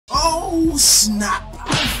Oh snap!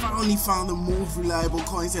 I finally found the most reliable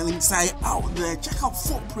coin selling site out there. Check out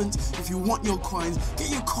Footprints if you want your coins. Get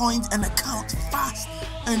your coins and account fast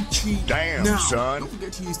and cheap. Damn, now, son. Don't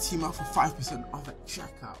forget to use T-Mac for 5% off at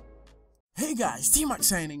checkout. Hey guys, T-Mac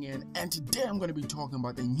signing in, and today I'm going to be talking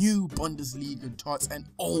about the new Bundesliga Tots, and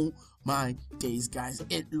oh my days guys,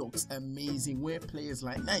 it looks amazing, where players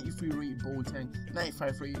like 93 rated Boateng,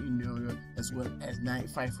 95 rated Neuer, as well as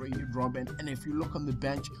 95 rated Robin, and if you look on the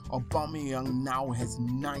bench, Aubameyang now has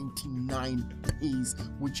 99 pace,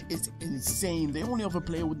 which is insane. The only other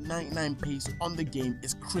player with 99 pace on the game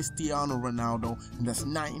is Cristiano Ronaldo, and that's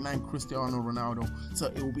 99 Cristiano Ronaldo, so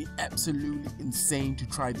it will be absolutely insane to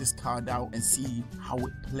try this card out and see how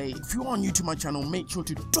it plays. If you are new to my channel, make sure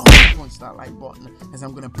to don't punch that like button, as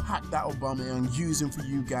I'm gonna pack that Aubameyang, use him for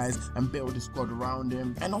you guys and build a squad around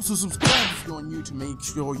him. And also subscribe if you're new to make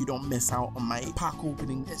sure you don't miss out on my pack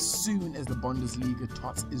opening as soon as the Bundesliga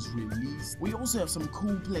Tots is released. We also have some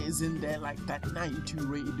cool players in there, like that 92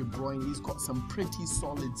 rated De Bruyne. He's got some pretty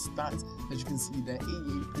solid stats, as you can see there: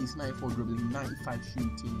 88 pace, 94 dribbling, 95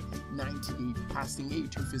 shooting, 98 passing,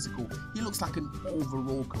 82 physical. He looks like an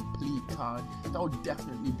overall complete card. That would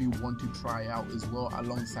definitely be one to try out as well,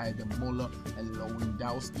 alongside the Muller and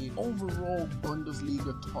Lewandowski. Overall,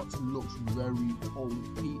 Bundesliga Tots looks very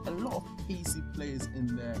OP. A lot of pacey players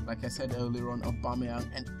in there, like I said earlier on, Aubameyang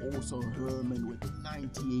and also Herman with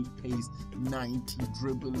 98 pace, 90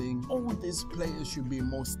 dribbling. All these players should be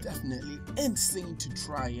most definitely insane to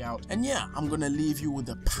try out. And yeah, I'm gonna leave you with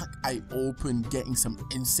the pack I opened, getting some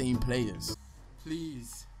insane players.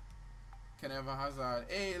 Please, can I have a Hazard?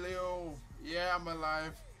 Hey Leo, yeah, I'm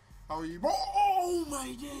alive. How are you? Oh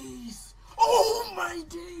my days! Oh my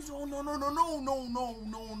days! Oh no no no no no no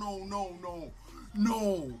no no no no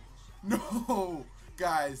no no!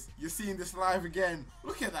 Guys, you're seeing this live again.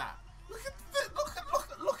 Look at that! Look at this!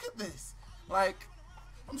 Look at this! Like,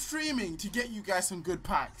 I'm streaming to get you guys some good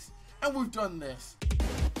packs, and we've done this.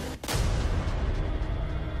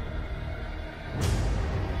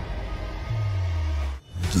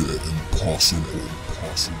 The impossible.